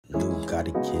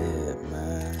Gottiikidd,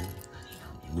 man.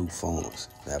 New phones.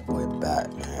 That boy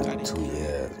back, man. For 2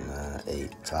 years, man.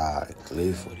 8 tied.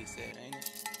 Gleeful.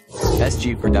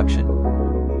 SG Production.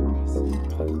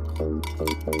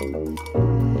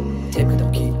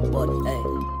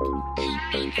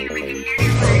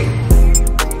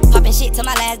 Poppin' shit till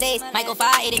my last days. Might go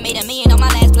 5, it made $1 million on my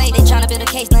last play. They tryna build a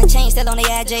case, nothing changed, still on the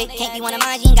AJ. Can't be one of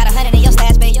mine, you ain't got 100 in your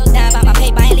stash, babe. Down by my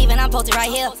paper, I ain't leaving, I'm posted right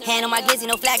here. Hand on my glizzy,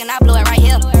 no flag, and I blow it right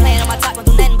here. Playing on my top, won't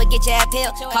do nothing but get your ass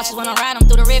peeled. Cautious when I ride, I'm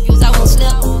through the reviews, I won't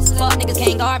slip. Fuck niggas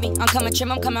can't guard me. I'm coming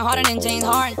trim, I'm coming harder than James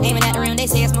Harden. Aiming at the rim, they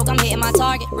say I smoke, I'm hitting my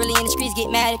target. Really in the streets, get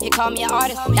mad if you call me an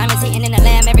artist. Diamonds hitting in the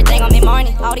lamb, everything on me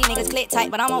morning. All these niggas click tight,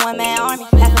 but I'm a one-man army.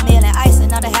 $500,000 in ice,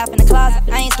 another half in the closet.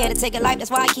 I ain't scared to take a life,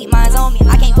 that's why I keep mines on me.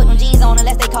 I can't put them jeans on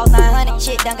unless they cost 900.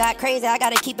 Shit done got crazy, I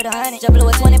gotta keep it 100. Just blew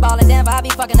a 20 ball in Denver, I be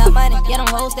fucking up money. Yeah, them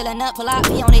hoes still a nut, pull out,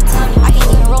 be on their tummy. I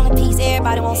can't even roll in peace,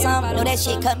 everybody want some. Know that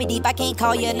shit cut me deep, I can't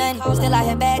call you nothing. Still out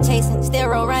here bad chasing, still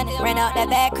roll running. Ran out that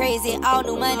bad crazy, all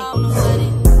new money.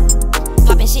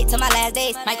 Poppin' shit till my last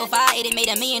days. Might go 5, it made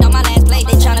 $1 million on my last play.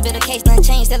 They tryna build a case, nothing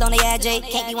changed, still on the AJ.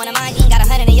 Can't be one of mine, you ain't got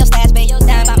 100 in your stash, babe.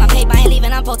 Down by my paper, I ain't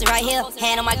leaving, I'm posted right here.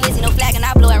 Hand on my glizzy, no flag, and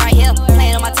I blow it right here.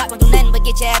 Playing on my top, won't do nothing but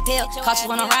get your ass peeled. Cautious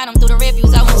when I ride, I'm through the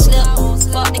reviews, I won't slip.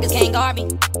 Fuck niggas can't guard me.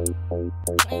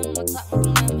 Playing on my top, won't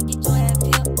do nothing but get your ass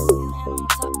peeled.